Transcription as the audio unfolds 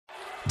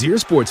Dear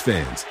sports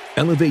fans,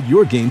 elevate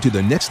your game to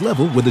the next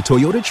level with the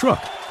Toyota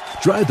truck.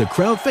 Drive the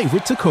crowd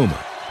favorite Tacoma.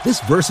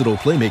 This versatile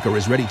playmaker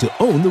is ready to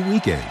own the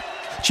weekend.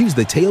 Choose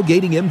the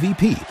tailgating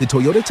MVP, the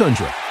Toyota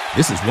Tundra.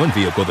 This is one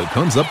vehicle that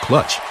comes up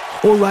clutch.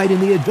 Or ride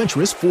in the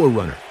adventurous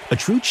 4Runner, a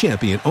true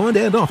champion on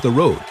and off the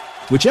road.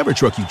 Whichever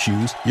truck you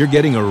choose, you're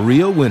getting a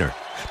real winner.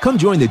 Come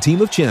join the team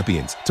of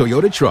champions,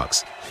 Toyota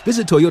Trucks.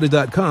 Visit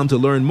Toyota.com to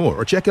learn more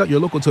or check out your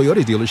local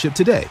Toyota dealership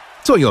today.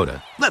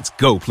 Toyota, let's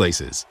go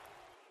places.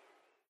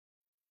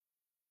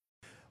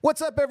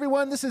 What's up,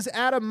 everyone? This is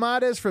Adam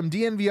Mades from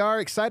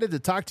DNVR, excited to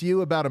talk to you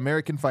about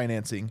American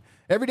financing.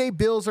 Everyday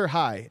bills are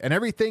high, and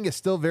everything is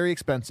still very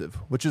expensive,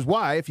 which is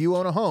why, if you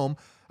own a home,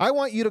 I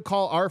want you to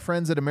call our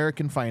friends at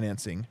American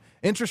Financing.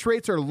 Interest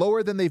rates are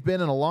lower than they've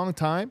been in a long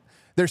time.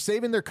 They're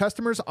saving their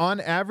customers,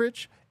 on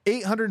average,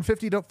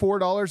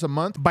 $854 a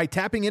month by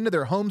tapping into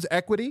their home's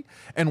equity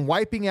and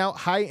wiping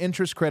out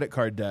high-interest credit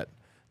card debt.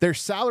 Their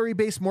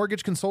salary-based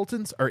mortgage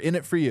consultants are in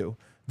it for you.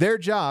 Their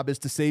job is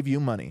to save you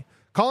money.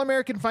 Call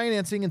American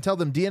Financing and tell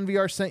them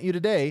DNVR sent you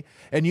today,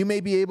 and you may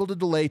be able to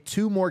delay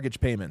 2 mortgage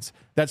payments.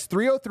 That's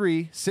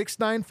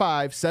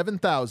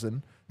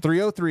 303-695-7000,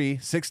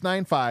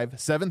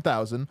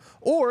 303-695-7000,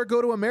 or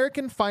go to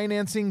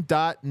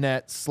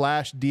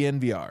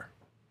americanfinancing.net/DNVR.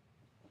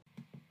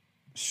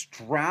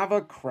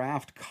 Strava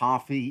Craft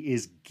Coffee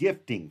is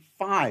gifting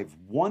 5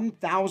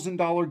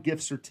 $1,000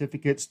 gift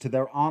certificates to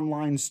their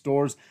online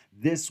stores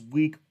this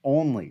week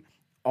only.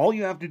 All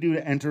you have to do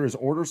to enter is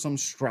order some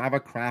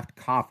Strava Craft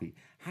coffee.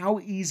 How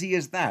easy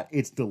is that?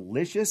 It's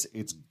delicious.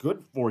 It's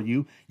good for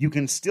you. You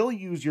can still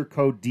use your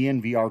code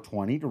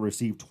DNVR20 to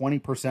receive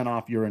 20%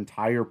 off your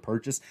entire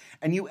purchase,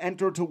 and you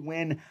enter to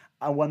win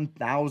a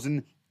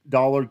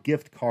 $1,000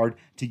 gift card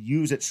to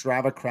use at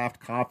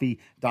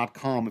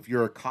StravaCraftCoffee.com. If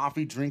you're a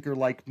coffee drinker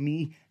like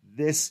me,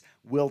 this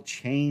will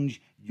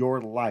change your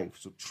life.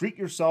 So treat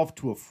yourself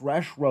to a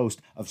fresh roast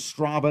of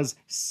Strava's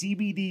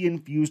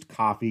CBD-infused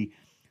coffee.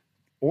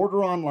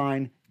 Order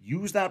online,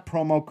 use that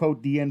promo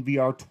code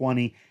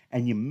DNVR20,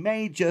 and you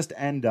may just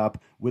end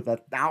up with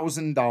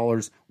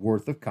 $1,000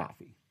 worth of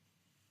coffee.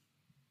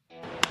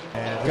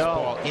 And go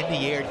ball in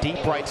the air,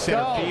 deep right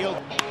center field.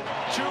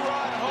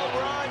 2-run home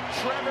run,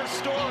 Trevor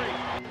Story.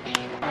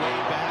 Way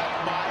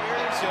back,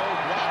 Myers,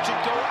 watch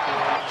it go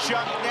out.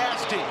 Chuck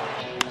Nasty.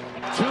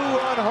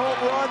 2-run home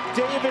run,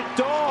 David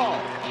Dahl.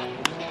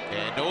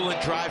 And Nolan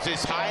drives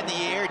this high in the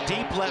air,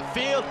 deep left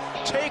field.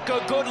 Take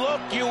a good look,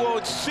 you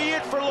won't see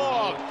it for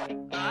long.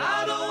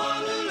 I don't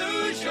want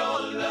to lose your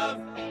love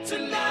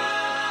tonight.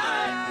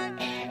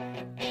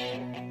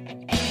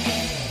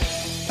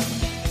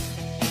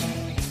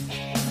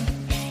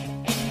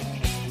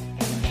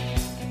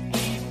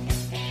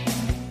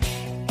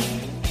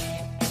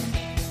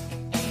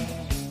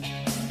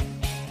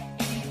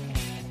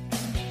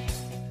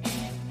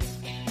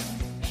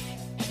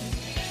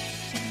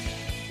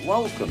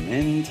 Welcome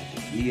into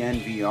the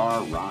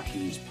DNVR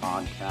Rockies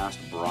podcast,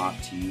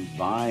 brought to you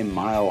by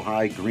Mile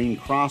High Green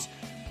Cross.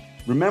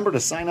 Remember to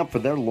sign up for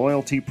their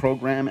loyalty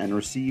program and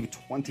receive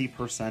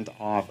 20%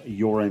 off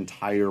your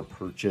entire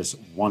purchase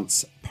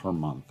once per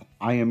month.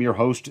 I am your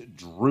host,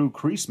 Drew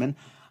Kreisman.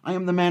 I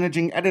am the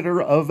managing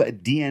editor of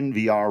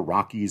DNVR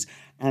Rockies,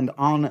 and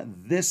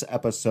on this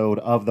episode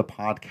of the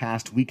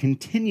podcast, we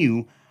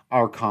continue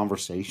our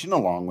conversation,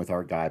 along with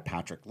our guy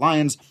Patrick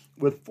Lyons,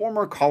 with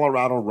former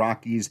Colorado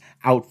Rockies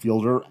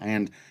outfielder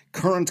and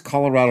current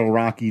Colorado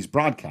Rockies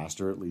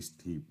broadcaster, at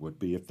least he would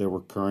be if there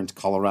were current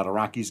Colorado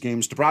Rockies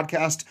games to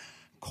broadcast,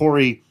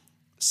 Corey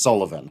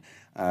Sullivan.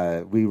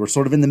 We were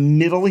sort of in the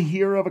middle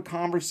here of a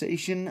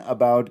conversation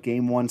about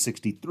Game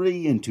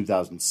 163 in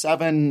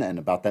 2007 and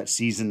about that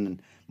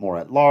season more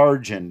at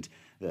large and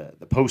the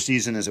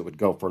postseason as it would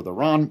go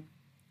further on.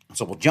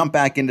 So we'll jump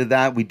back into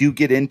that. We do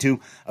get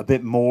into a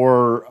bit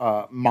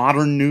more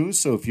modern news.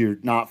 So if you're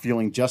not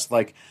feeling just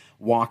like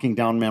walking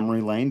down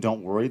memory lane,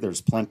 don't worry.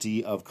 There's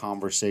plenty of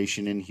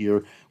conversation in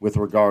here with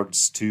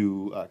regards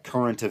to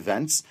current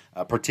events,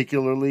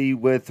 particularly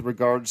with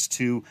regards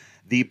to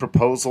the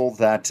proposal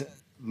that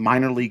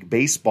minor league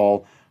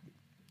baseball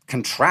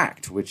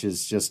contract, which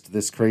is just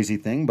this crazy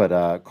thing.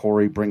 But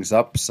Corey brings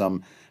up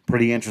some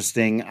pretty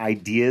interesting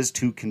ideas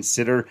to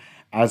consider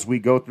as we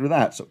go through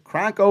that. So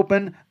crack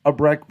open a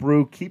Breck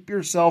Brew, keep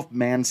yourself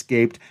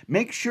manscaped.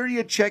 Make sure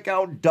you check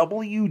out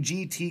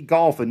WGT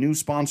Golf, a new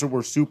sponsor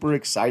we're super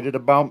excited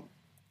about.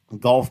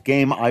 Golf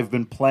game I've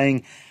been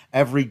playing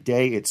every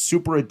day. It's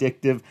super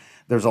addictive.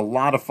 There's a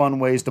lot of fun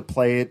ways to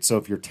play it. So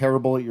if you're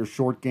terrible at your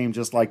short game,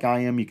 just like I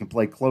am, you can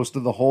play close to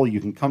the hole.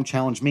 You can come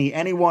challenge me,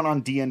 anyone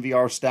on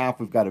DNVR staff.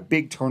 We've got a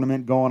big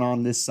tournament going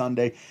on this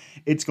Sunday.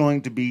 It's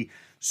going to be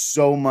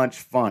so much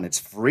fun. It's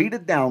free to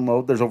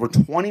download. There's over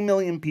 20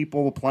 million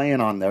people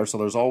playing on there, so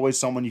there's always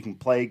someone you can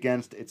play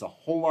against. It's a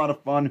whole lot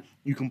of fun.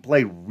 You can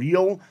play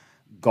real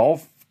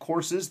golf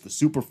courses, the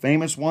super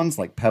famous ones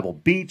like Pebble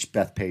Beach,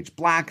 Bethpage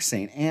Black,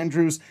 St.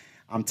 Andrews.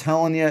 I'm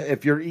telling you,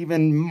 if you're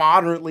even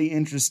moderately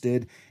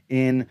interested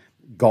in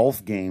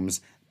golf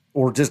games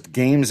or just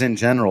games in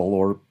general,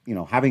 or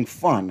having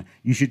fun,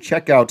 you should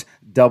check out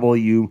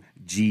WGT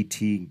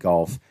WGT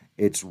Golf.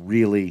 It's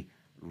really,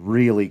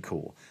 really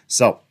cool.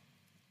 So,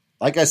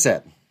 like I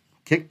said,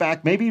 kick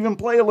back, maybe even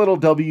play a little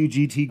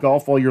WGT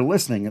Golf while you're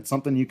listening. It's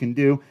something you can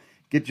do.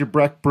 Get your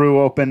Breck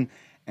Brew open,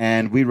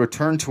 and we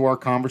return to our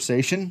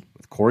conversation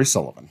with Corey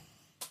Sullivan.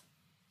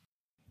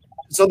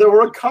 So there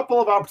were a couple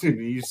of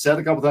opportunities. You said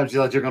a couple times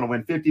that you're going to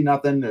win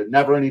 50-0. There's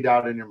never any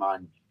doubt in your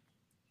mind.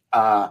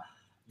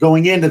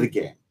 Going into the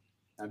game.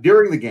 Now,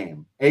 during the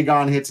game,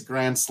 Agon hits a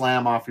grand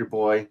slam off your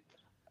boy.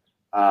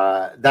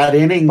 That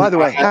inning. By the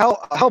way,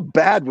 how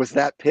bad was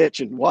that pitch?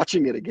 And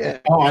watching it again.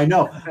 Oh, I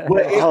know.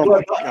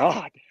 My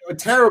God. A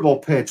terrible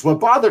pitch.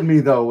 What bothered me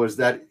though was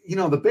that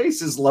the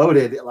bases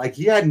loaded. Like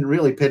he hadn't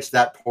really pitched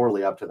that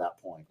poorly up to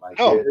that point. Like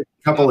a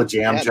couple of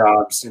jam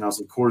jobs. Some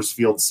Coors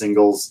Field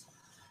singles.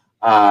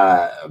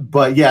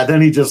 But yeah,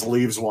 then he just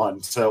leaves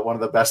one to one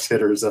of the best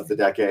hitters of the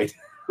decade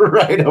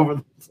right over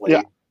the plate.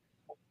 Yeah.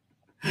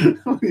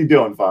 What are you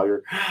doing,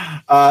 Fogger?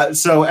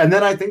 And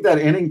then I think that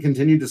inning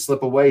continued to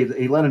slip away.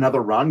 He let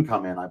another run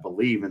come in, I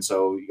believe. And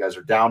so you guys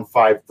are down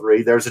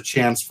 5-3. There's a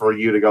chance for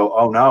you to go,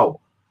 oh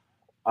no.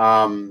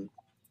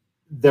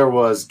 There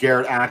was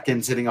Garrett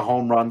Atkins hitting a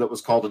home run that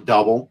was called a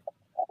double.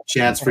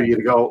 Chance for you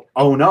to go,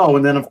 oh no.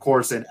 And then of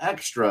course in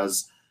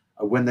extras,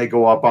 when they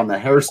go up on the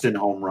Hairston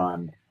home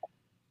run,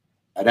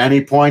 at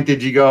any point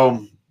did you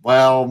go,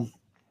 well,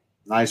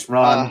 nice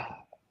run?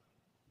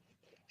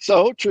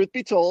 So, truth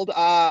be told,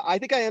 I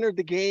think I entered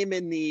the game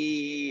in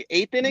the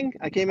 8th inning.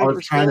 I came in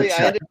for Scully.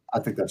 I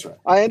think that's right.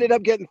 I ended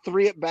up getting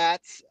 3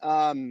 at-bats,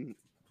 and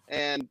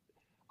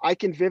I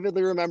can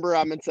vividly remember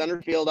I'm in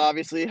center field,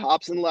 obviously,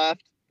 Hobson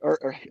left,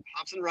 or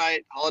Hobson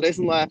right, Hollidays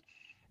in left,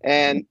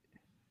 and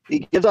he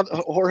gives up,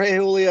 Jorge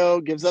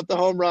Julio gives up the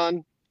home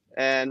run,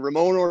 and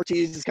Ramon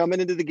Ortiz is coming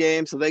into the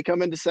game, so they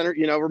come into center,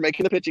 we're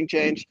making the pitching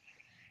change.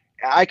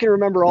 I can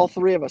remember all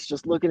 3 of us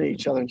just looking at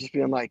each other and just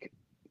being like,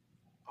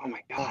 oh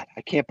my God,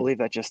 I can't believe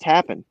that just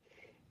happened.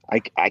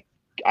 I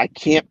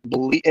can't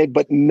believe it,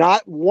 but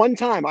not one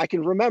time I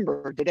can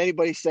remember did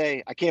anybody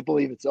say, I can't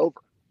believe it's over.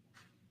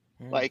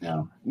 Like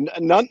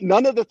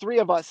none of the 3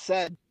 of us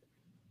said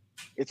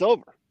it's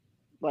over.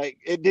 Like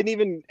it didn't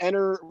even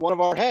enter one of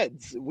our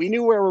heads. We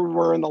knew where we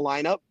were in the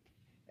lineup,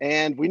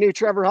 and we knew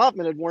Trevor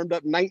Hoffman had warmed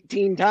up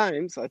 19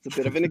 times. That's a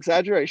bit of an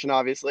exaggeration,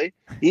 obviously.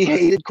 He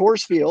hated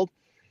Coors Field.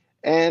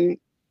 And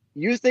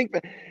you think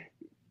that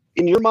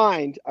in your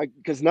mind,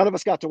 because none of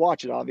us got to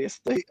watch it,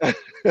 obviously,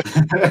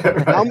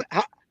 Right.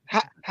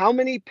 how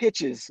many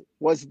pitches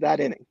was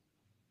that inning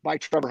by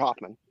Trevor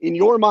Hoffman in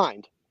your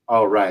mind?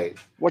 Oh, right.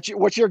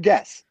 What's your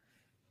guess?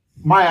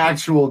 My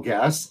actual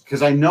guess,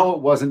 because I know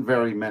it wasn't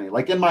very many.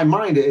 Like in my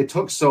mind, it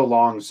took so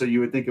long, so you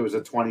would think it was a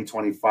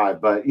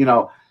 20-25. But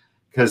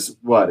because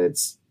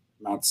it's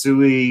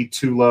Matsui,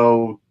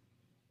 Tulo,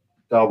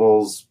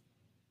 doubles.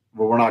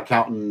 Well, we're not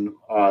counting.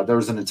 There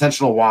was an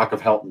intentional walk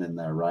of Helton in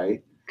there,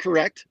 right?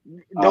 Correct.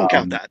 Don't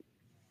count that.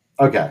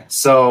 Okay,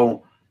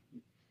 so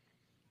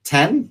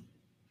 10,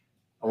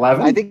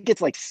 11. I think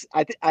it's like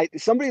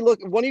somebody look.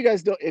 One of you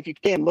guys, if you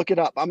can look it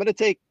up. I'm going to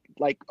take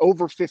like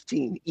over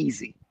 15,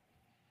 easy.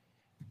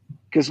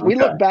 Because we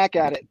look back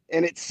at it,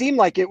 and it seemed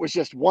like it was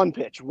just one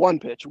pitch,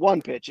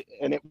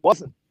 and it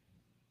wasn't.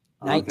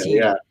 19. Okay,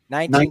 yeah.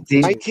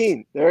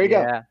 19. There you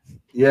go.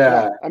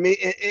 Yeah. I mean,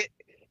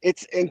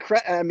 it's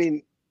incredible. I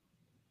mean,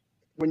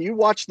 when you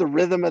watch the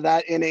rhythm of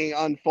that inning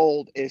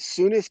unfold, as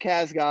soon as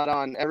Kaz got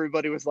on,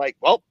 everybody was like,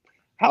 well,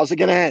 how's it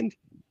going to end?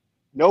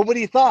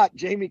 Nobody thought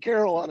Jamie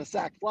Carroll on a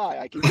sac fly.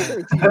 I can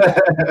guarantee you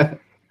that.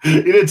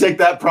 You didn't take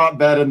that prop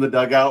bet in the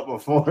dugout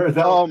before.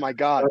 Oh, my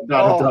God.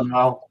 Done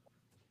well.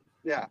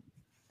 Yeah.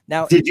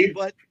 Now, did you?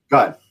 Go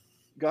ahead.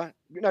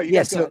 No, you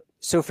guys go ahead.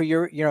 So for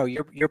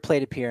your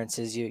plate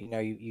appearances,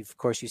 you of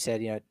course you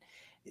said,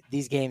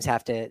 these games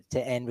have to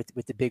end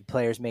with the big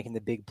players making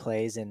the big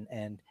plays, and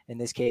in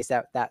this case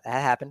that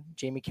happened.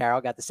 Jamie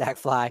Carroll got the sac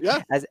fly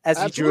as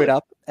you drew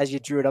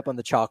it up on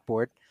the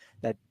chalkboard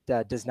that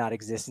does not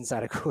exist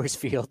inside of Coors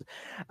Field.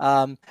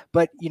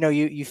 But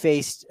you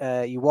faced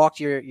you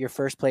walked your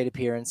first plate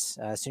appearance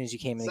as soon as you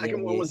came in.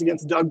 Second one was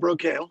against Doug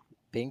Brocail.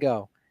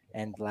 Bingo,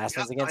 and the last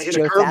one's against I hit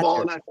Joe a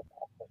curveball, Thatcher.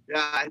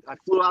 and I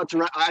flew out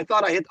to. I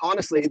thought I hit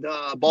honestly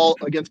the ball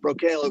against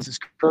Brocail. It was his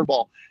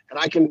curveball, and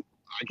I can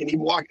even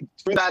walk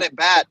through that at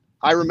bat.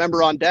 I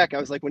remember on deck, I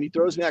was like, when he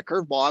throws me that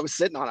curveball, I was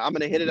sitting on it. I'm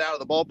going to hit it out of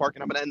the ballpark,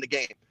 and I'm going to end the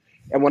game.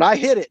 And when I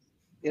hit it,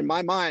 in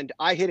my mind,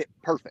 I hit it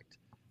perfect.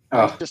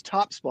 I just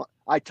top spun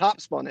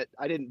it.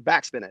 I didn't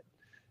backspin it,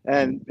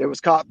 and it was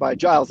caught by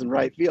Giles in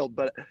right field.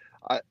 But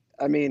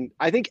I mean,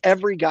 I think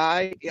every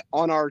guy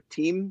on our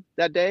team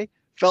that day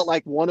felt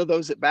like one of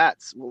those at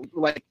bats.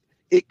 Like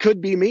it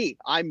could be me.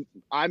 I'm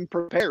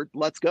prepared.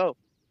 Let's go.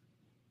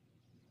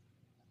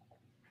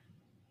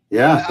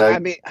 Yeah, I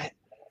mean.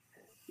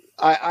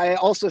 I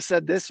also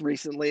said this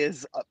recently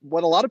is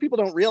what a lot of people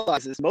don't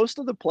realize is most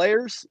of the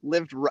players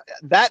lived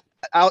that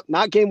out,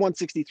 not game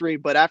 163,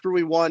 but after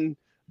we won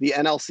the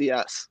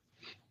NLCS.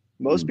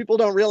 Most people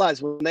don't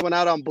realize when they went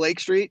out on Blake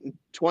Street and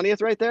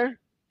 20th right there.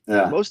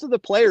 Yeah. Most of the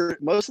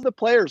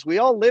players, we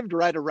all lived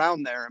right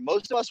around there. And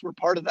most of us were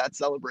part of that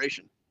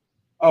celebration.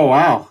 Oh,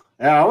 wow.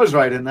 Yeah, I was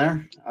right in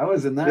there. I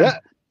was in there. Yeah.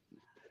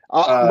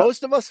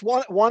 Most of us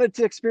wanted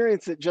to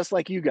experience it just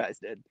like you guys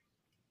did.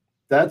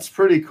 That's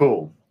pretty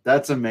cool.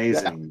 That's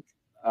amazing.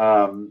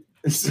 Yeah.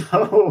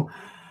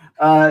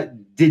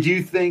 Did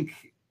you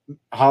think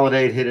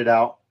Holiday hit it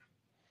out?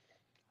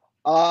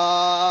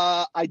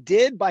 I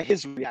did by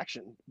his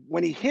reaction.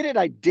 When he hit it,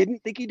 I didn't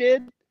think he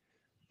did,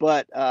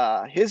 but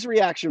his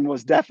reaction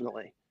was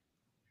definitely.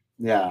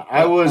 Yeah,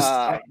 I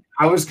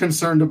was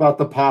concerned about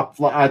the pop.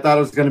 I thought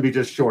it was going to be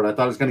just short. I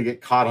thought it was going to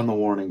get caught on the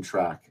warning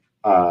track.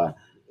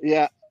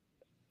 Yeah,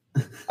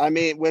 I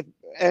mean,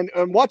 and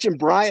watching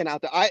Brian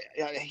out there,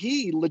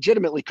 he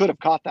legitimately could have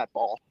caught that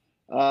ball.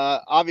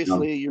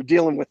 Obviously, You're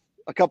dealing with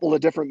a couple of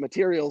different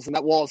materials, and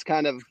that wall is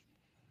kind of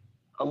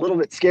a little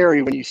bit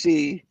scary when you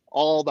see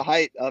all the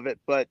height of it.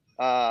 But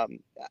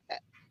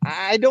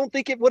I don't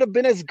think it would have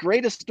been as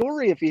great a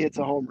story if he hits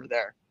a homer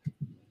there.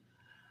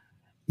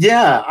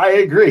 Yeah, I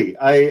agree.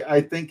 I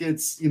think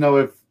it's,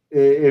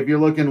 if you're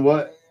looking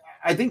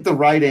I think the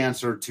right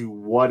answer to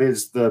what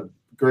is the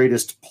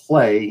greatest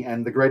play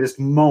and the greatest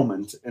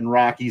moment in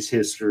Rockies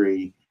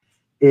history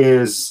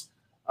is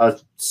a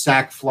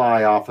sac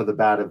fly off of the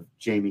bat of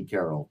Jamie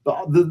Carroll.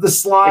 The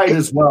slide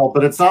as well,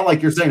 but it's not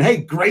like you're saying, hey,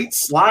 great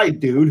slide,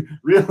 dude.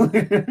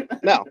 Really?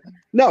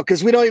 No,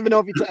 because we don't even know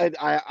if he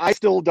I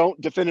still don't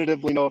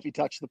definitively know if he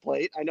touched the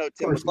plate. I know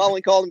Tim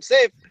McClellan called him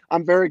safe.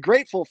 I'm very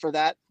grateful for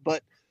that,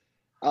 but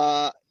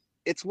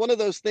it's one of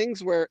those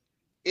things where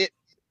it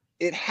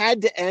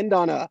had to end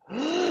on a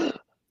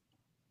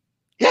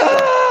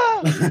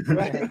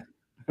right.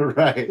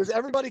 Right. Because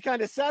everybody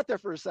kind of sat there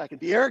for a second.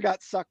 The air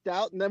got sucked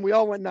out, and then we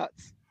all went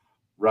nuts.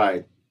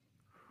 Right.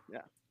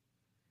 Yeah.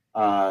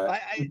 I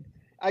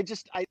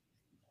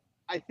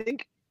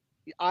think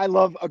I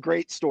love a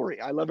great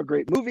story. I love a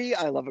great movie.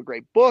 I love a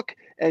great book.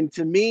 And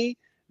to me,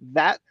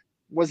 that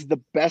was the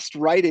best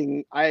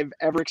writing I've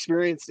ever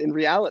experienced in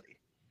reality.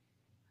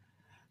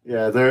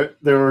 Yeah, there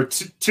were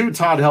two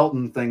Todd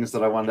Helton things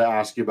that I wanted to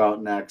ask you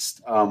about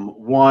next.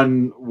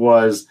 One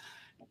was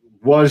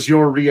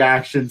your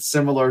reaction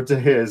similar to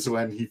his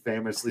when he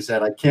famously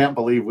said, "I can't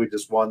believe we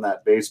just won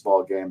that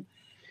baseball game"?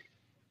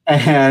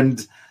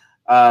 And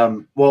why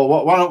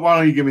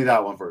don't you give me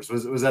that one first?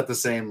 Was that the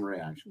same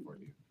reaction for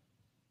you?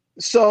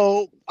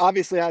 So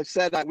obviously, I've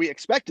said that we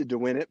expected to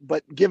win it,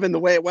 but given the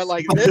way it went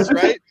like this,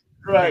 right?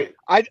 Right.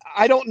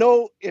 I don't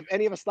know if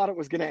any of us thought it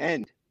was going to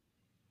end.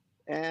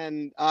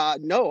 And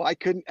no, I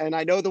couldn't. And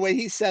I know the way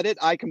he said it,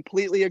 I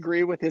completely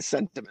agree with his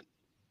sentiment.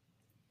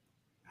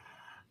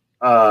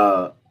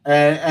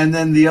 And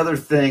then the other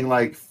thing,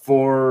 like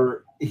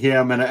for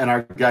him and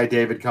our guy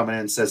David coming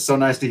in says, so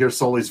nice to hear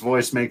Sully's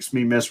voice, makes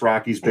me miss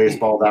Rockies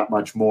baseball that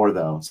much more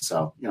though.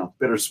 So,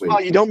 bittersweet.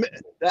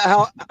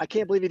 Oh, I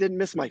can't believe he didn't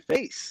miss my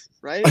face,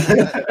 right?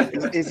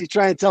 Is he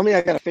trying to tell me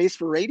I got a face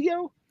for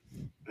radio?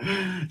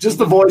 Just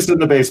the voice in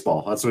the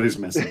baseball. That's what he's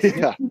missing.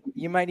 Yeah.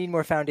 You might need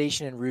more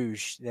foundation and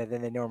rouge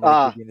than they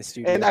normally do in the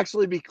studio. And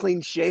actually be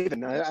clean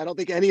shaven. I don't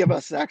think any of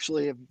us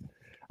actually have.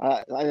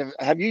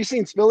 Have you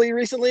seen Spilly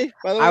recently,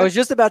 by the way? I was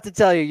just about to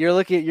tell you,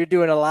 you're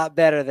doing a lot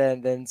better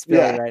than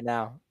Spilly right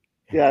now.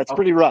 Yeah, it's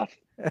pretty rough.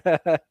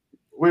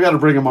 We got to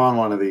bring him on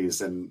one of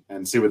these and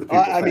see what the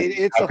people think. I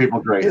mean,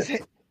 people grade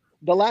it.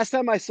 The last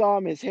time I saw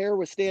him, his hair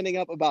was standing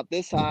up about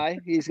this high.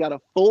 He's got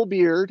a full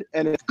beard,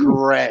 and it's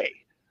gray.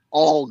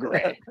 All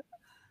gray.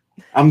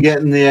 I'm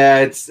getting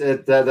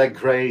that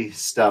gray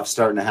stuff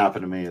starting to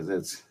happen to me.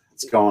 It's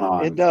going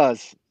on. It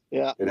does.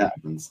 Yeah, it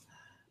happens.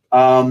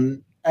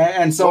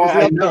 And so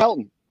I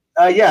know,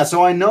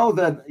 so I know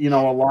that a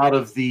lot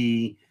of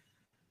the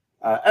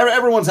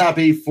everyone's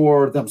happy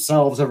for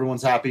themselves.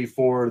 Everyone's happy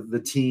for the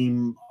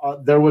team.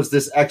 There was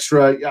this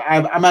extra.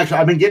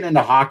 I've been getting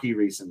into hockey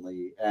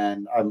recently,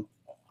 and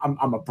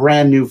I'm a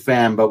brand new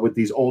fan. But with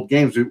these old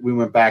games, we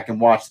went back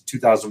and watched the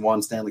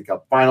 2001 Stanley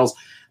Cup Finals.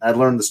 I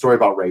learned the story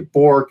about Ray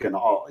Bourque and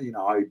all.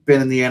 I'd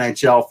been in the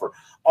NHL for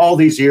all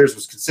these years,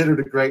 was considered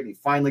a great, and he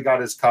finally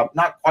got his cup.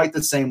 Not quite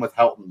the same with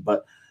Helton,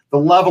 but the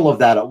level of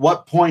that. At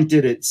what point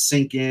did it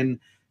sink in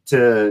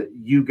to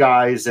you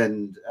guys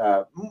and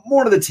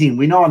more to the team?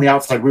 We know on the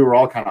outside we were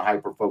all kind of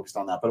hyper focused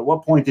on that, but at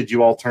what point did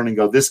you all turn and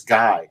go, this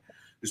guy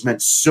who's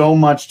meant so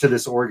much to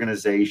this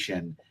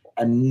organization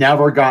and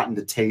never gotten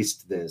to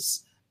taste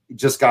this,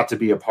 just got to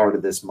be a part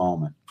of this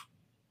moment?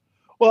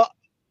 Well,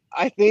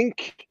 I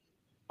think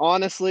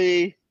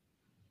honestly,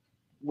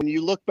 when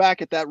you look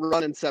back at that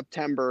run in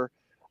September,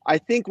 I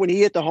think when he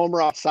hit the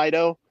homer off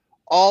Saito,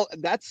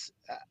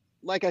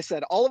 like I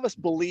said, all of us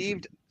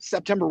believed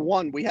September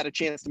 1 we had a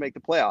chance to make the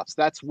playoffs.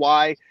 That's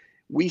why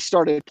we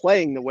started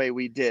playing the way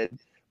we did.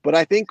 But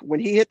I think when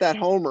he hit that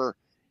homer,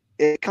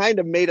 it kind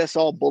of made us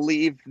all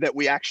believe that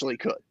we actually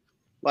could.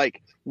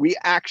 Like, we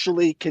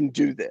actually can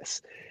do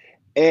this.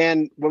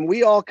 And when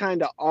we all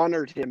kind of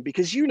honored him,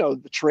 because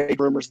the trade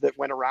rumors that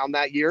went around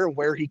that year and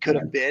where he could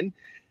have been.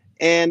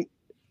 And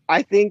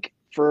I think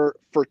for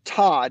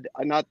Todd,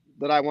 not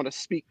that I want to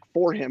speak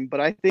for him, but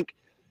I think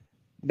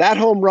that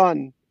home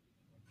run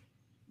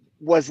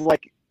was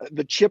like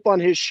the chip on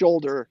his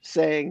shoulder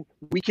saying,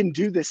 we can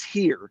do this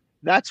here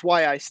That's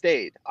why I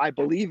stayed. I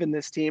believe in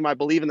this team. I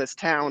believe in this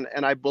town,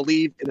 and I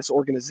believe in this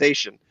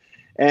organization.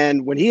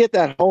 And when he hit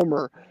that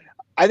homer,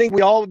 I think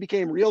we all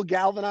became real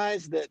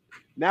galvanized that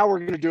now we're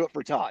going to do it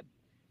for Todd.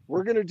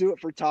 We're going to do it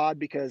for Todd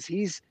because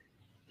he's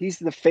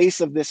the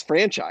face of this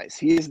franchise.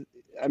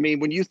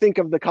 When you think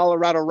of the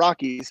Colorado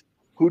Rockies,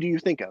 who do you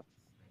think of?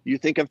 You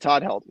think of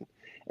Todd Helton.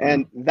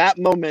 And that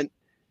moment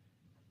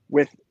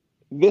was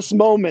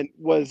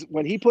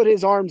when he put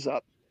his arms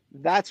up.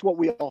 That's what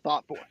we all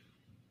thought for.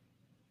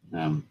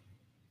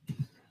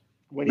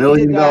 When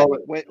he did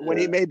that, when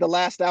he made the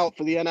last out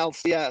for the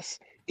NLCS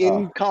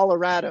in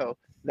Colorado,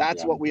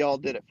 that's what we all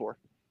did it for.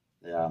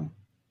 Yeah.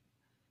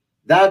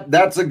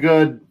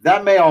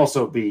 That may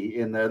also be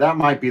in there. That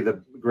might be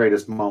the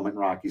greatest moment in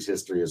Rockies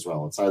history as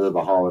well. It's either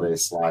the holiday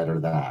slide or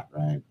that,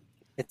 right?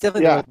 It's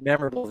definitely the most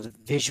memorable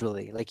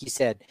visually. Like you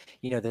said,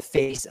 the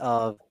face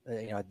of,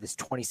 this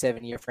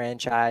 27-year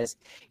franchise,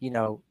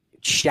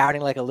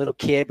 shouting like a little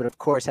kid, but of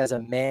course has a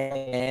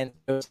man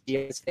to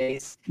his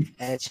face.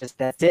 And it's just,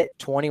 that's it.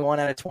 21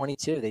 out of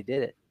 22. They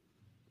did it.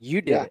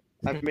 You did it.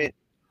 I mean,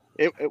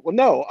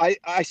 no,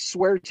 I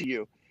swear to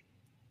you,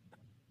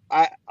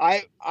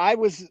 I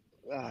was,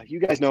 you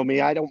guys know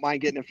me. I don't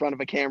mind getting in front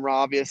of a camera,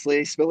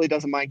 obviously. Spilly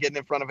doesn't mind getting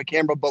in front of a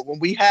camera. But when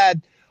we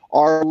had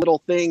our little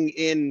thing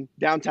in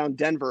downtown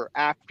Denver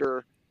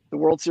after the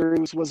World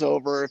Series was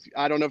over,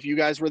 I don't know if you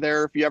guys were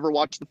there, if you ever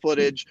watched the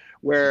footage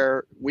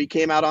where we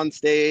came out on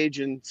stage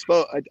and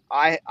spoke,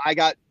 I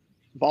got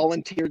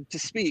volunteered to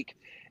speak.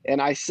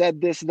 And I said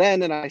this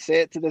then, and I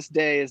say it to this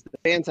day, is the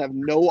fans have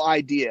no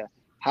idea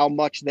how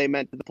much they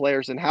meant to the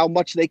players and how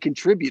much they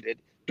contributed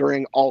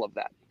during all of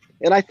that.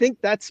 And I think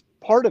that's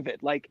part of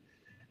it. Like,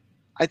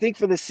 I think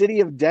for the city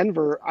of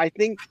Denver, I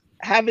think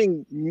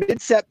having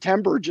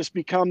mid-September just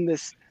become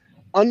this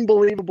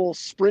unbelievable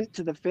sprint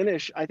to the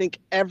finish, I think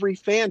every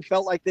fan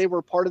felt like they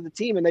were part of the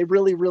team, and they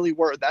really, really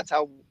were. That's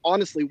how,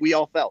 honestly, we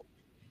all felt.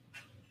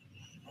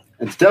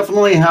 It's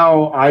definitely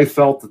how I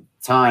felt at the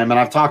time, and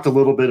I've talked a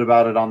little bit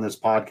about it on this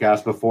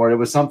podcast before. It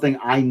was something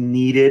I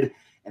needed,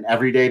 an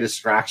everyday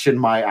distraction.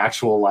 My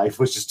actual life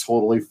was just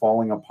totally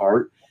falling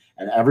apart,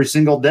 and every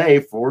single day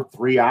for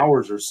 3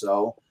 hours or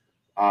so,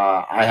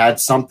 I had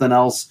something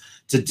else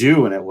to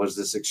do, and it was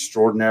this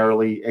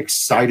extraordinarily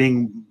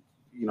exciting,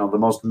 the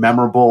most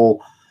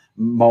memorable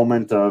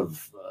moment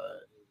of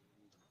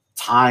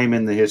time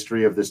in the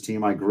history of this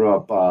team I grew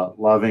up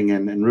loving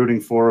and rooting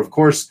for. Of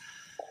course,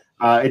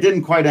 it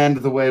didn't quite end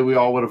the way we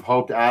all would have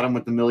hoped. Adam,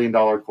 with the $1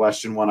 million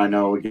question, one I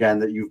know, again,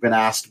 that you've been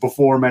asked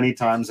before many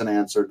times and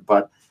answered,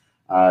 but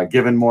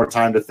given more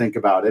time to think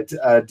about it,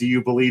 do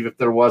you believe if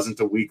there wasn't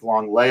a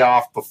week-long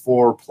layoff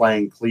before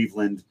playing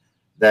Cleveland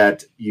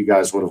that you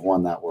guys would have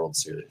won that World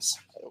Series?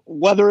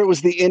 Whether it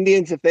was the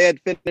Indians, if they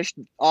had finished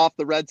off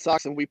the Red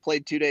Sox and we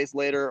played 2 days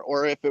later,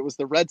 or if it was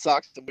the Red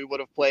Sox and we would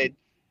have played,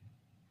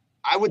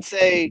 I would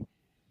say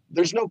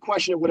there's no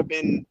question it would have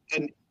been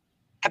an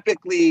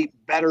epically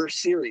better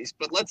series.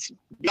 But let's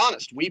be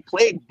honest, we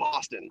played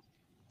Boston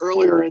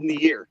earlier in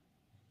the year.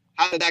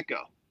 How did that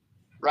go?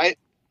 Right?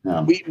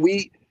 Yeah.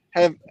 We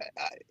have,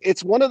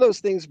 it's one of those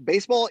things.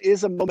 Baseball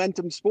is a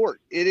momentum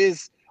sport. It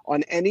is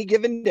on any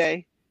given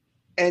day,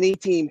 any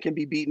team can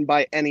be beaten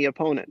by any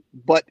opponent.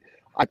 But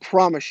I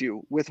promise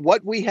you, with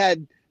what we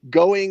had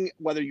going,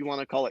 whether you want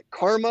to call it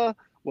karma,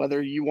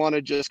 whether you want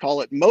to just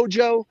call it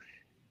mojo,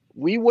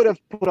 we would have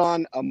put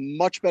on a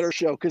much better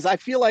show. Because I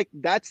feel like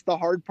that's the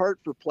hard part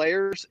for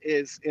players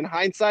is, in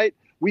hindsight,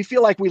 we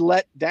feel like we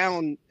let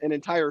down an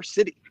entire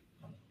city.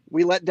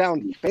 We let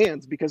down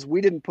fans because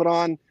we didn't put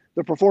on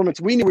the performance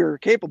we knew we were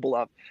capable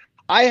of.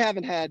 I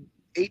haven't had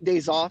 8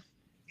 days off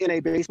in a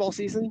baseball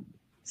season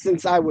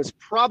since I was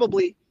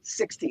probably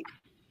 16.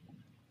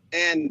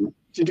 And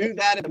to do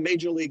that at a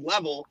major league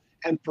level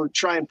and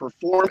try and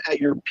perform at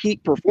your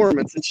peak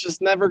performance, it's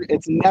never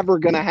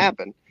going to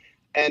happen.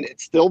 And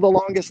it's still the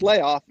longest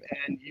layoff.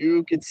 And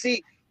you could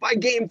see by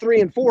game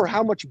 3 and 4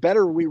 how much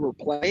better we were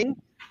playing,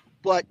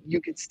 but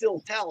you could still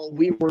tell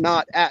we were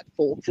not at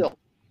full tilt.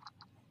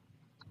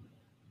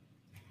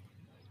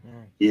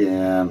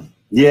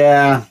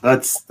 Yeah,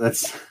 that's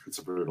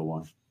a brutal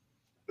one.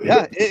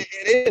 Yeah, it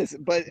is.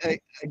 But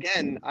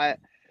again, I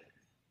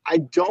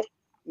don't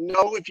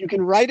know if you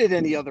can write it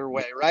any other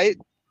way, right?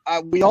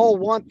 We all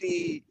want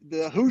the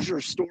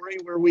Hoosier story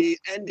where we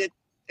end it,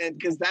 and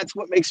because that's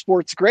what makes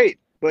sports great.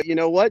 But you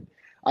know what?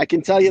 I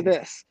can tell you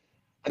this.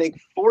 I think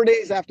 4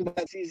 days after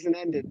that season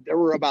ended, there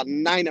were about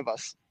 9 of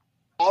us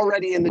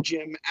already in the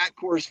gym at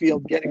Coors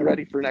Field getting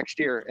ready for next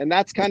year. And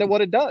that's kind of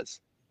what it does.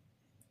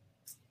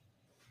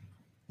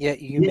 Yeah,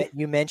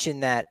 you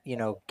mentioned that,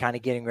 kind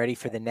of getting ready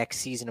for the next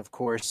season. Of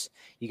course,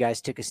 you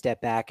guys took a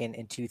step back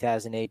in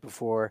 2008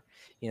 before,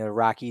 the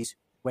Rockies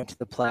went to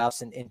the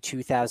playoffs in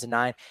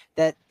 2009.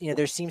 That,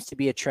 there seems to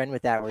be a trend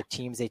with that where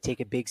teams, they take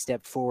a big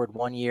step forward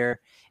 1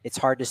 year. It's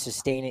hard to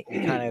sustain it.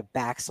 You kind of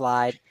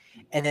backslide.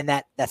 And then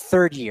that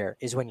third year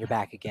is when you're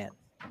back again.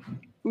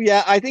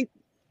 Yeah, I think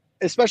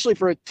especially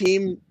for a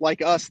team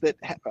like us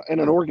in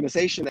an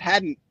organization that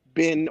hadn't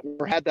been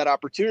or had that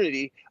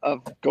opportunity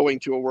of going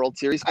to a World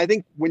Series. I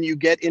think when you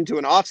get into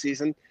an off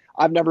season,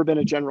 I've never been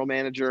a general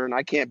manager and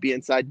I can't be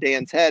inside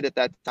Dan's head at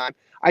that time.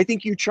 I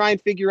think you try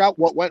and figure out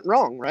what went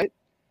wrong, right?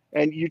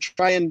 And you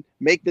try and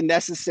make the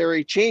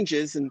necessary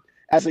changes. And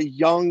as a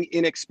young,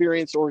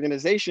 inexperienced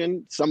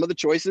organization, some of the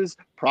choices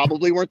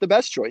probably weren't the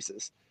best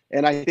choices.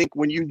 And I think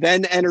when you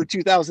then enter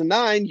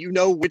 2009, you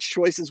know which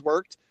choices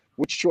worked,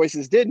 which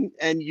choices didn't,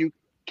 and you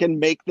can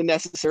make the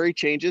necessary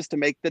changes to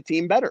make the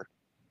team better.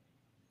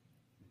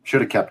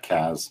 Should have kept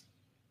Kaz.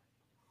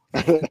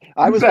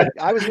 I was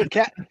with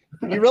Kaz.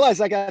 You realize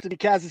I got to be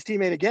Kaz's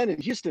teammate again in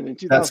Houston in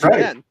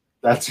 2010.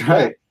 That's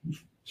right.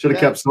 Should have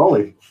kept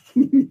Sully.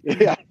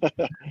 Yeah.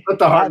 Put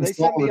the heart and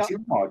soul of the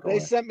team. They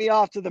sent me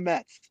off to the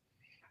Mets.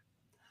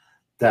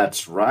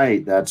 That's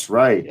right.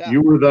 Yeah.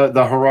 You were the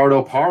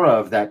Gerardo Parra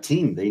of that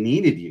team. They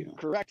needed you.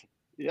 Correct.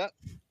 Yeah.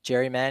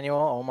 Jerry Manuel,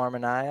 Omar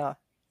Minaya.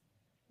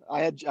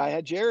 I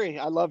had Jerry.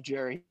 I love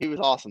Jerry. He was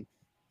awesome.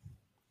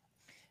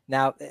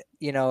 Now,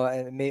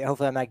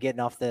 hopefully I'm not getting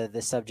off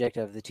the subject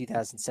of the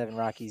 2007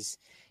 Rockies,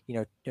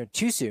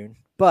 too soon.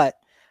 But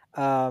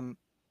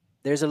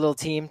there's a little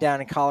team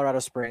down in Colorado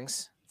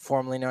Springs,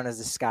 formerly known as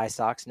the Sky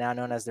Sox, now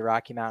known as the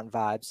Rocky Mountain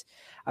Vibes.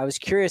 I was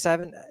curious. I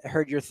haven't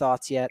heard your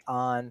thoughts yet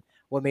on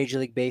what Major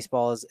League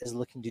Baseball is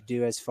looking to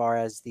do as far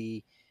as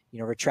the,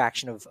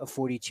 retraction of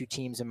 42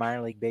 teams in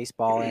minor league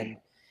baseball. And,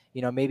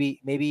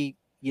 maybe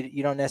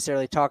you don't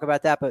necessarily talk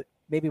about that, but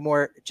maybe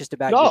more just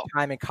about your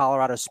time in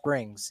Colorado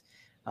Springs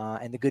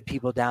and the good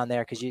people down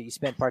there, because you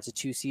spent parts of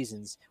 2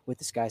 seasons with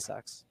the Sky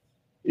Sox.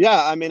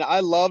 Yeah, I mean, I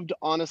loved,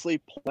 honestly,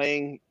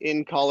 playing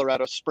in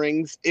Colorado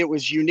Springs. It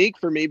was unique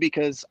for me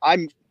because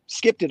I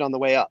skipped it on the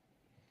way up.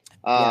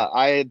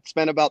 I had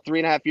spent about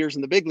 3.5 years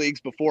in the big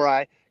leagues before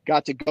I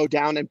got to go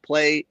down and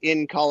play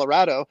in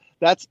Colorado.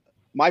 That's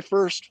my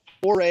first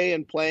foray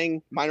in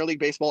playing minor league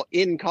baseball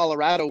in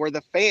Colorado, where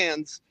the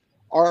fans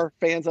are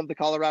fans of the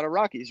Colorado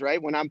Rockies,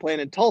 right? When I'm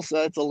playing in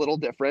Tulsa, it's a little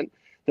different.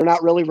 They're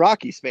not really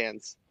Rockies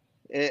fans.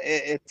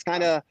 It's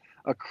kind of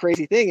a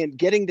crazy thing. And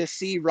getting to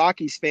see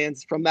Rockies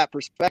fans from that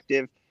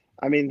perspective,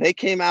 I mean, they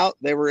came out,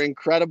 they were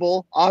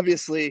incredible.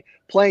 Obviously,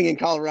 playing in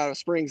Colorado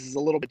Springs is a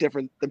little bit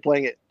different than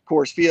playing at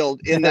Coors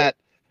Field in that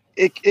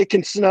it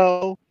can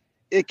snow,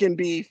 it can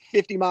be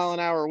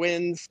 50-mile-an-hour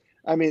winds.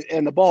 I mean,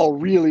 and the ball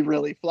really,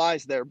 really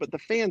flies there. But the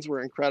fans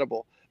were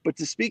incredible. But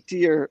to speak to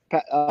your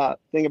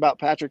thing about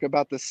Patrick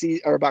about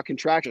about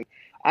contraction,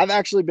 I've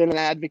actually been an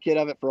advocate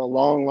of it for a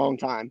long, long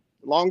time,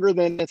 longer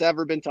than it's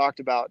ever been talked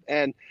about.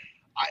 And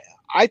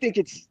I think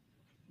it's,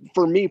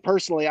 for me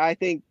personally, I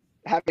think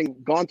having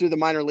gone through the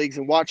minor leagues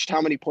and watched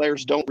how many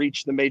players don't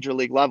reach the major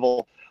league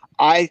level,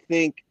 I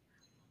think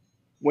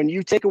when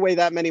you take away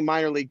that many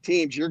minor league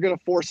teams, you're going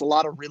to force a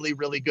lot of really,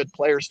 really good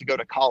players to go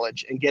to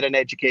college and get an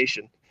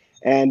education.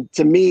 And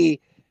to me,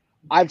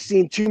 I've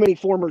seen too many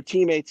former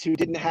teammates who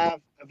didn't have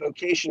a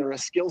vocation or a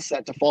skill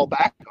set to fall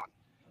back on.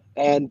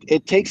 And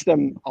it takes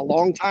them a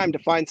long time to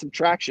find some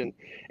traction.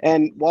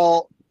 And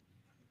while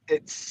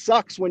it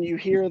sucks when you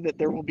hear that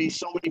there will be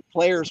so many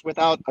players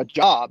without a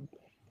job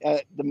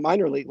at the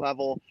minor league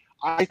level,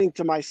 I think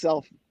to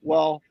myself,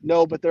 well,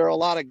 no, but there are a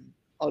lot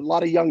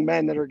of young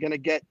men that are going to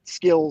get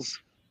skills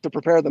to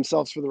prepare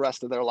themselves for the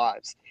rest of their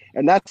lives.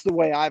 And that's the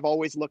way I've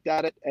always looked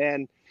at it.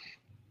 And,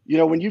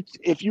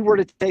 if you were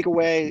to take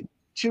away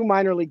 2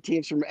 minor league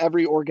teams from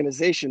every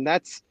organization,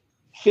 that's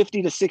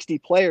 50 to 60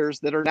 players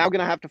that are now going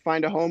to have to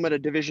find a home at a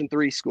Division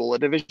III school, a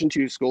Division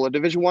II school, a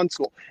Division I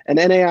school, an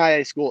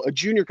NAIA school, a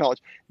junior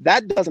college.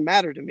 That doesn't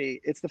matter to me.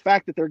 It's the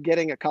fact that they're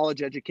getting a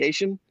college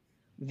education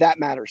that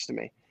matters to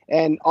me.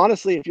 And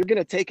honestly, if you're going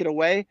to take it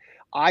away,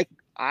 I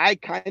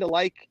kind of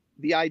like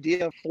the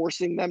idea of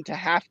forcing them to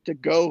have to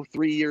go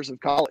 3 years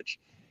of college.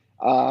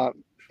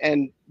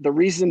 And the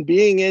reason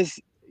being is,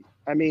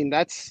 I mean,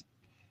 that's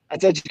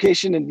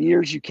education in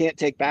years you can't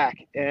take back.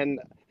 And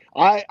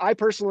I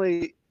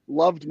personally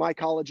loved my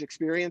college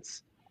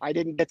experience. I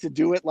didn't get to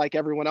do it like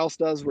everyone else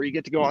does, where you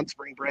get to go on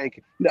spring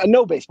break.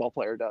 No baseball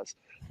player does,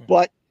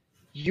 but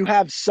you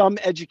have some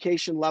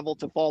education level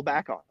to fall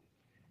back on.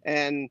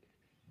 And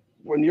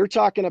when you're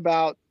talking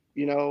about,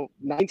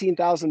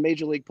 19,000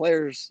 major league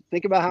players,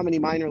 think about how many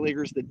minor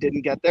leaguers that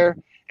didn't get there.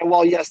 And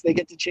while, yes, they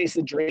get to chase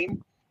a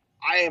dream,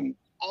 I am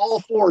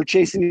all for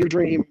chasing your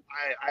dream.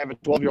 I have a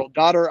 12-year-old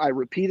daughter. I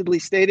repeatedly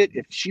stated,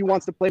 if she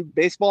wants to play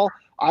baseball,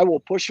 I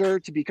will push her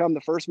to become the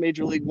first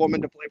major league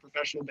woman to play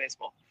professional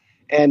baseball.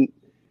 And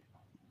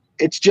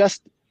it's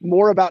just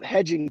more about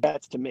hedging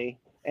bets to me.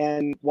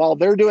 And while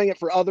they're doing it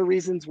for other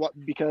reasons,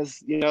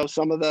 because,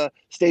 some of the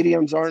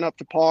stadiums aren't up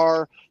to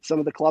par, some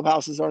of the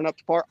clubhouses aren't up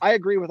to par, I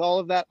agree with all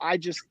of that.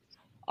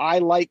 I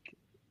like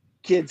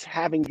kids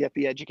having to get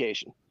the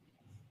education.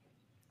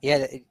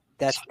 Yeah,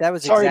 that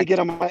was sorry to get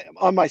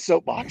on my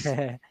soapbox.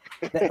 Well,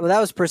 that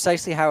was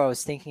precisely how I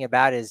was thinking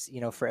about is,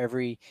 for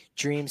every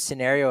dream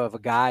scenario of a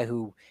guy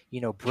who,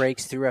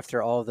 breaks through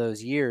after all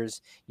those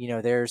years,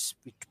 there's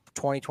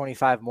 20,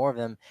 25 more of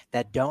them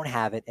that don't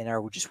have it and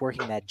are just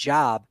working that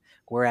job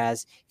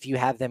Whereas if you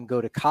have them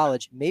go to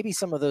college, maybe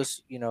some of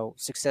those,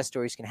 success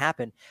stories can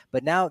happen,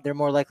 but now they're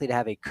more likely to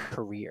have a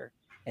career.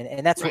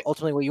 And that's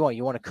ultimately what you want.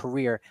 You want a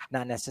career,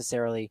 not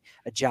necessarily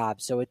a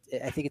job. So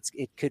I think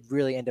it could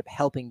really end up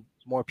helping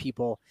more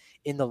people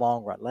in the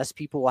long run. Less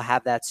people will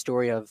have that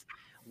story of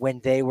when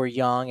they were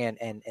young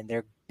and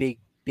their big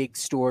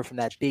store from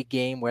that big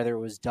game, whether it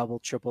was double,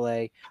 triple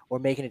A, or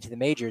making it to the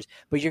majors.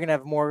 But you're going to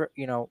have more,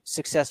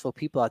 successful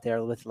people out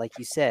there with, like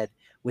you said,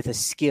 with a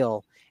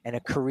skill and a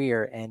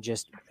career and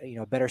just,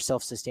 better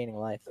self-sustaining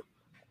life.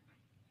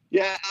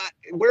 Yeah,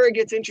 where it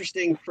gets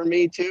interesting for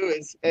me too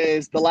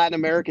is the Latin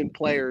American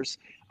players.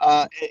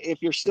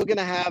 If you're still going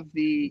to have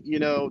the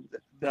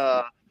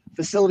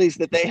facilities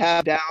that they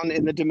have down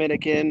in the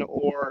Dominican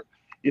or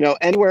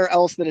anywhere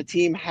else that a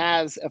team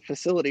has a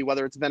facility,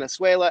 whether it's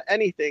Venezuela,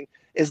 anything,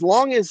 as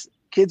long as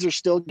kids are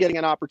still getting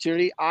an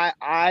opportunity,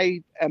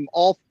 I am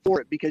all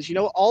for it, because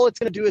all it's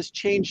going to do is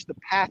change the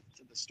path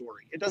to the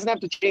story. It doesn't have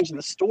to change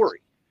the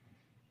story,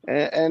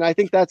 and I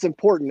think that's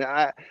important.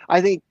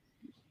 I think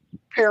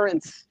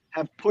parents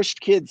have pushed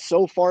kids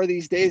so far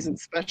these days in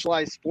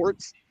specialized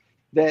sports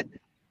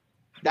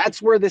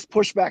that's where this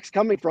pushback's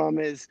coming from.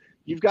 Is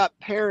you've got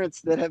parents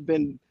that have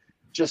been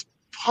just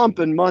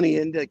pumping money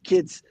into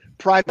kids'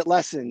 private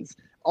lessons,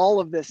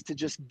 all of this to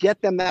just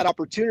get them that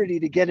opportunity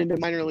to get into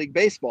minor league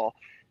baseball.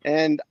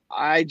 And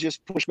I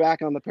just push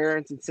back on the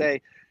parents and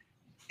say,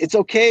 it's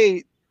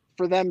okay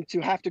for them to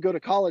have to go to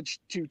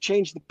college to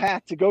change the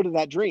path to go to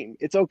that dream.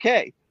 It's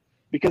okay,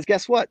 because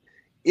guess what?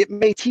 It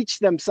may teach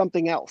them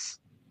something else.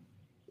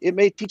 It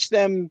may teach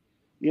them,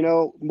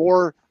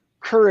 more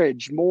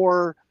courage,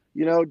 more,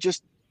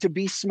 just to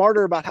be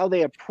smarter about how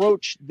they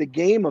approach the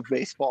game of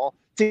baseball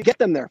to get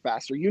them there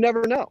faster. You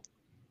never know.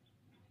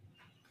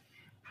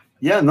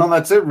 Yeah, no,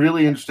 that's a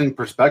really interesting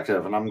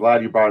perspective. And I'm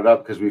glad you brought it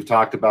up, because we've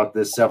talked about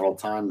this several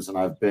times and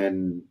I've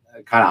been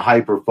kind of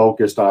hyper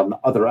focused on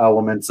other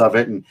elements of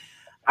it. And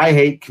I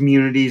hate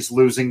communities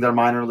losing their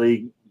minor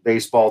league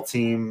baseball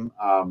team,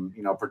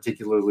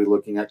 particularly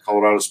looking at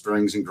Colorado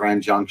Springs and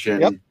Grand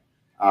Junction. Yep.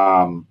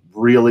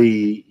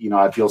 Really,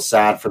 I feel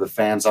sad for the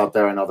fans out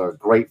there. I know they're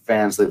great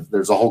fans.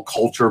 There's a whole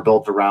culture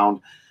built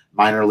around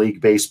minor league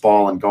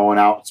baseball and going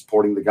out and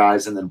supporting the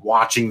guys and then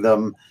watching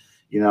them,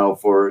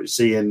 for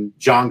seeing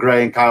John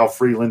Gray and Kyle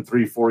Freeland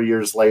 3-4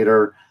 years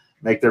later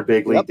make their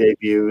big league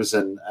debuts.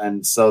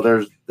 And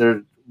so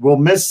we'll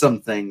miss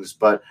some things,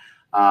 but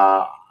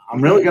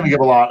I'm really going to give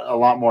a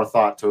lot more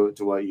thought to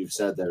what you've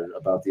said there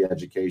about the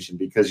education,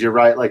 because you're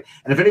right. Like,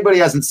 and if anybody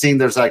hasn't seen,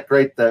 there's that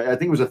great, I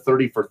think it was a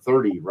 30 for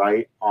 30,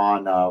 right?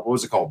 On, what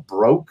was it called?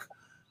 Broke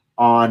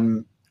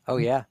on. Oh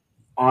yeah.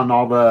 On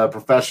all the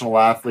professional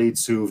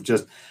athletes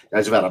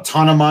guys who've had a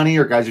ton of money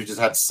or guys who just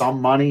had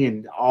some money,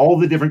 and all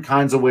the different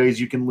kinds of ways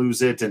you can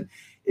lose it. And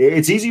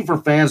it's easy for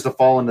fans to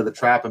fall into the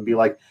trap and be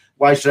like,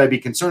 why should I be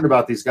concerned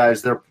about these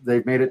guys?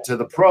 They've made it to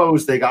the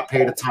pros. They got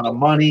paid a ton of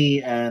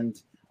money, and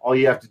all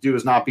you have to do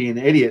is not be an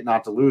idiot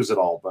not to lose it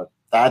all. But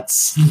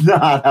that's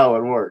not how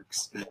it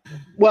works.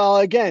 Well,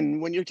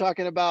 again, when you're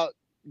talking about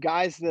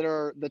guys that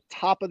are the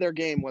top of their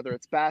game, whether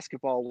it's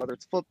basketball, whether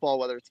it's football,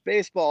 whether it's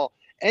baseball,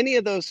 any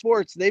of those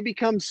sports, they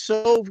become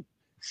so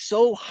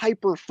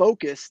hyper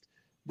focused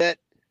that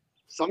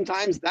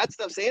sometimes that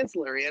stuff's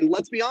ancillary. And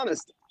let's be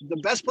honest, the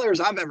best players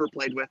I've ever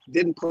played with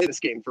didn't play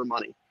this game for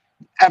money,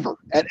 ever,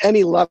 at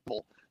any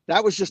level.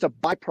 That was just a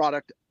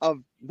byproduct of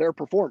their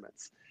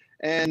performance.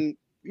 And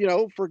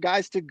for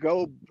guys to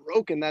go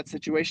broke in that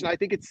situation, I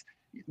think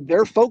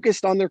they're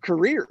focused on their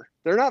career.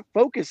 They're not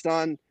focused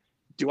on,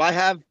 do I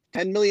have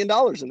 $10 million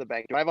in the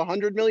bank? Do I have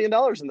 $100 million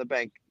in the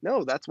bank?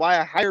 No, that's why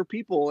I hire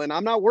people, and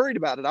I'm not worried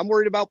about it. I'm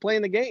worried about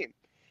playing the game.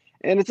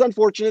 And it's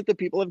unfortunate that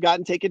people have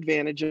gotten taken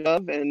advantage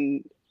of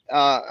and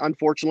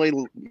unfortunately,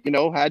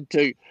 had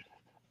to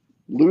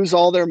lose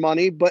all their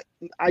money. But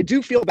I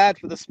do feel bad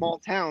for the small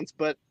towns,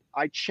 but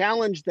I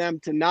challenge them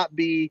to not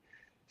be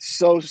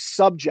so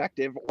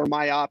subjective or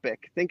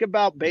myopic. Think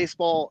about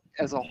baseball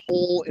as a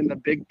whole in the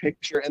big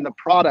picture and the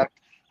product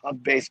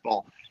of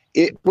baseball.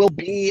 It will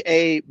be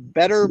a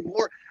better,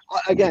 more,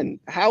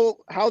 again, how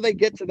they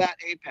get to that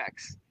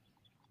apex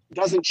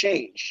doesn't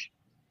change.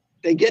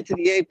 They get to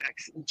the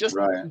apex, just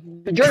right.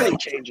 The journey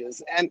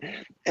changes. And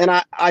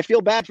I feel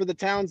bad for the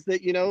towns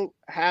that,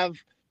 have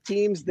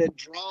teams that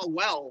draw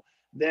well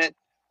that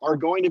are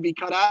going to be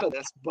cut out of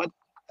this. But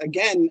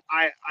again,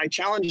 I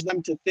challenge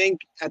them to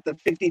think at the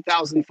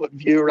 50,000 foot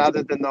view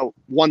rather than the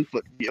 1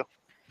 foot view.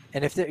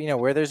 And if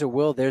where there's a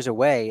will, there's a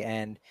way.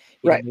 And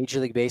right. Major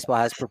League Baseball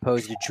has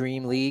proposed a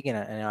dream league, and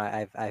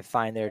I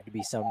find there to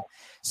be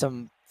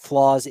some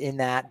flaws in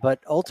that. But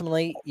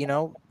ultimately,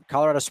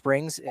 Colorado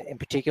Springs in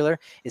particular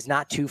is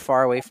not too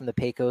far away from the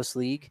Pecos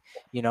League,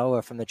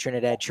 or from the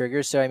Trinidad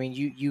Triggers. So I mean,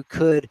 you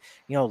could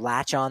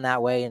latch on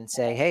that way and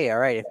say, hey, all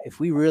right, if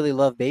we really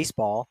love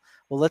baseball,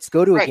 well, let's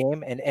go to a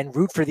game and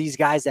root for these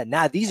guys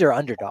that these are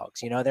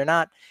underdogs. They're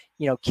not,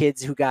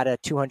 kids who got a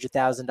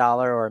 $200,000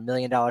 or $1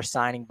 million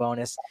signing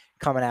bonus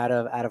coming out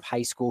of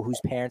high school,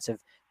 whose parents have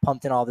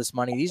pumped in all this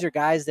money. These are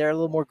guys, they're a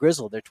little more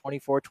grizzled. They're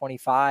 24,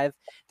 25.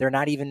 They're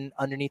not even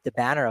underneath the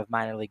banner of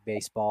minor league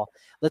baseball.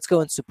 Let's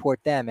go and support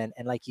them. And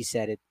like you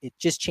said, it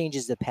just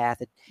changes the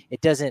path.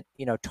 It doesn't,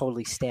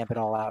 totally stamp it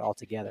all out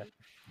altogether.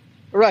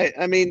 Right.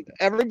 I mean,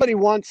 everybody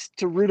wants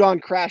to root on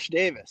Crash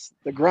Davis,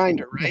 the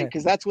grinder, right?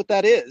 Because that's what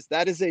that is.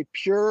 That is a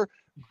pure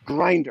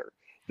grinder.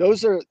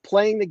 Those are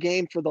playing the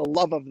game for the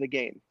love of the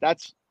game.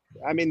 That's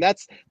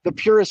the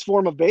purest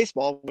form of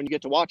baseball when you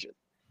get to watch it.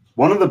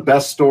 One of the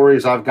best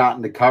stories I've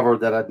gotten to cover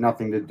that had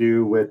nothing to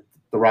do with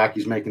the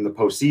Rockies making the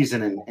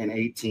postseason in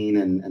 18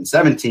 and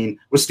 17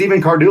 was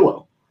Steven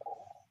Cardullo.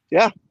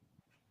 Yeah.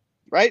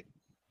 Right.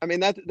 I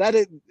mean, that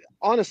is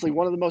honestly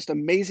one of the most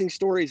amazing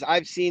stories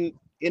I've seen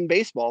in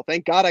baseball.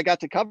 Thank God I got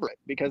to cover it,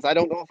 because I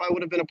don't know if I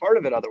would have been a part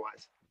of it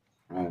otherwise.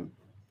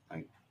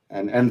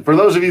 And for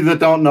those of you that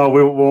don't know,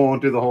 we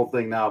won't do the whole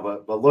thing now,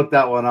 but look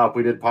that one up.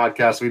 We did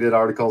podcasts, we did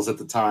articles at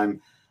the time.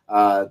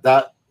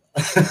 That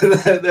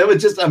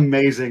was just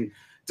amazing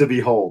to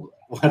behold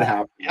what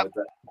happened with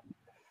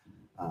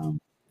that.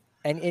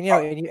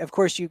 And of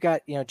course you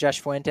got, Josh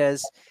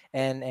Fuentes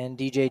and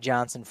DJ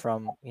Johnson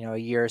from, a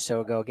year or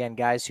so ago, again,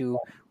 guys who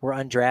were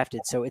undrafted.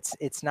 So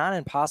it's not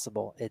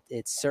impossible.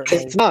 It's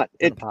certainly not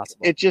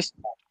impossible. It just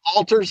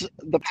alters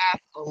the path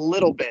a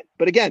little bit.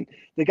 But again,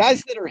 the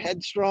guys that are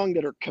headstrong,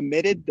 that are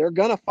committed, they're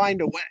going to find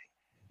a way.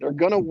 They're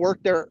going to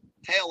work their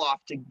tail off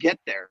to get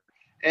there.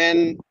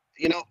 And,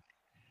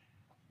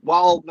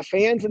 while the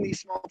fans in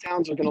these small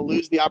towns are going to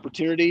lose the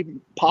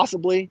opportunity,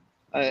 possibly,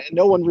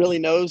 no one really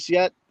knows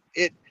yet.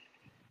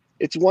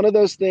 It's one of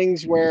those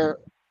things where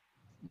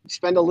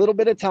spend a little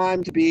bit of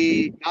time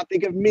to not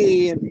think of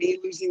me and me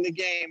losing the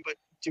game, but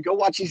to go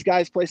watch these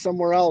guys play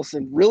somewhere else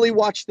and really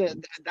watch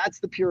that's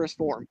the purest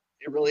form.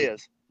 It really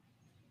is.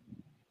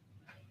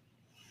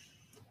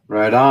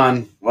 Right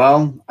on.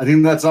 Well, I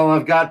think that's all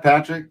I've got,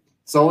 Patrick.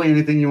 Sully,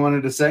 anything you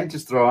wanted to say?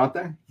 Just throw out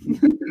there.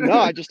 No,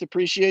 I just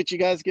appreciate you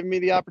guys giving me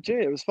the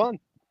opportunity. It was fun.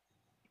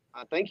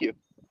 Thank you.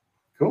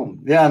 Cool.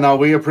 Yeah, no,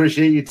 we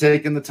appreciate you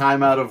taking the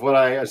time out of what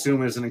I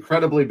assume is an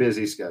incredibly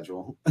busy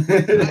schedule.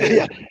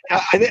 Yeah,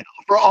 I think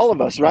for all of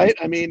us, right?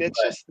 I mean,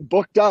 it's just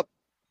booked up.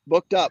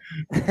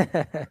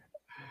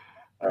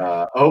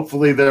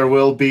 Hopefully there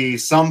will be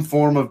some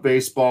form of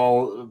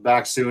baseball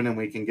back soon, and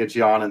we can get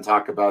you on and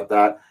talk about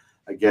that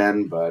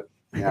again. But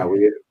yeah,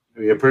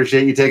 we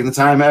appreciate you taking the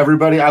time,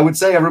 everybody. I would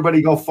say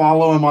everybody go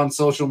follow him on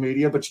social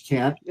media, but you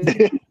can't.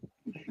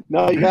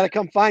 No, you got to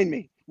come find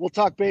me. We'll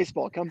talk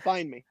baseball. Come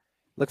find me.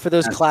 Look for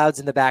those clouds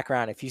in the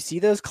background. If you see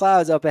those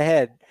clouds up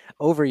ahead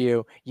over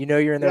you,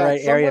 you're in the right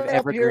area of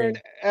Evergreen.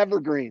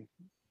 Evergreen.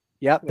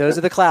 Yep, those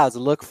are the clouds.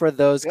 Look for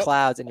those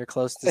clouds, and you're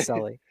close to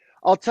Sully.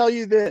 I'll tell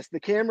you this: the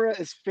camera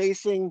is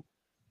facing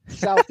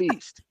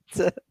southeast.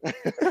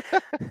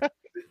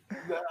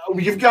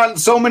 You've gotten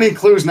so many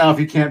clues now. If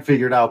you can't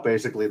figure it out,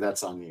 basically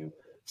that's on you.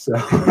 So,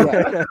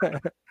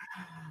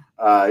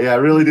 I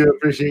really do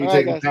appreciate you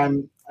taking the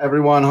time,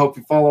 everyone. Hope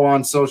you follow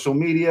on social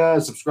media,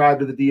 subscribe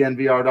to the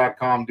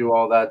DNVR.com, do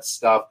all that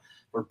stuff.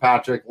 For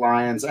Patrick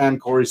Lyons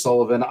and Corey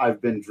Sullivan,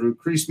 I've been Drew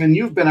Creasman.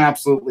 You've been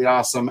absolutely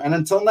awesome. And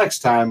until next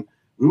time,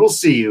 we will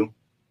see you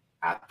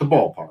at the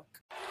ballpark.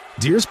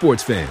 Dear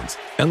sports fans,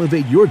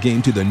 elevate your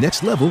game to the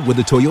next level with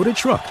the Toyota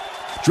truck.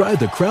 Drive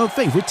the crowd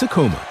favorite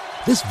Tacoma.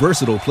 This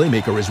versatile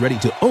playmaker is ready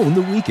to own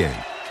the weekend.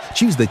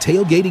 Choose the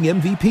tailgating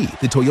MVP,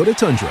 the Toyota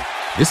Tundra.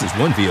 This is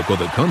one vehicle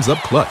that comes up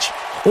clutch.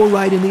 Or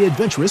ride in the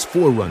adventurous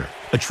 4Runner,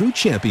 a true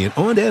champion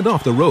on and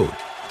off the road.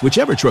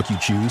 Whichever truck you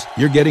choose,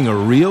 you're getting a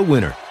real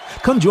winner.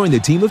 Come join the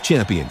team of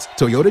champions,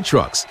 Toyota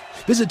Trucks.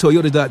 Visit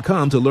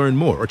Toyota.com to learn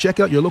more or check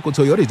out your local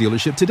Toyota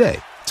dealership today.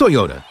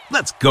 Toyota,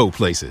 let's go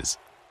places.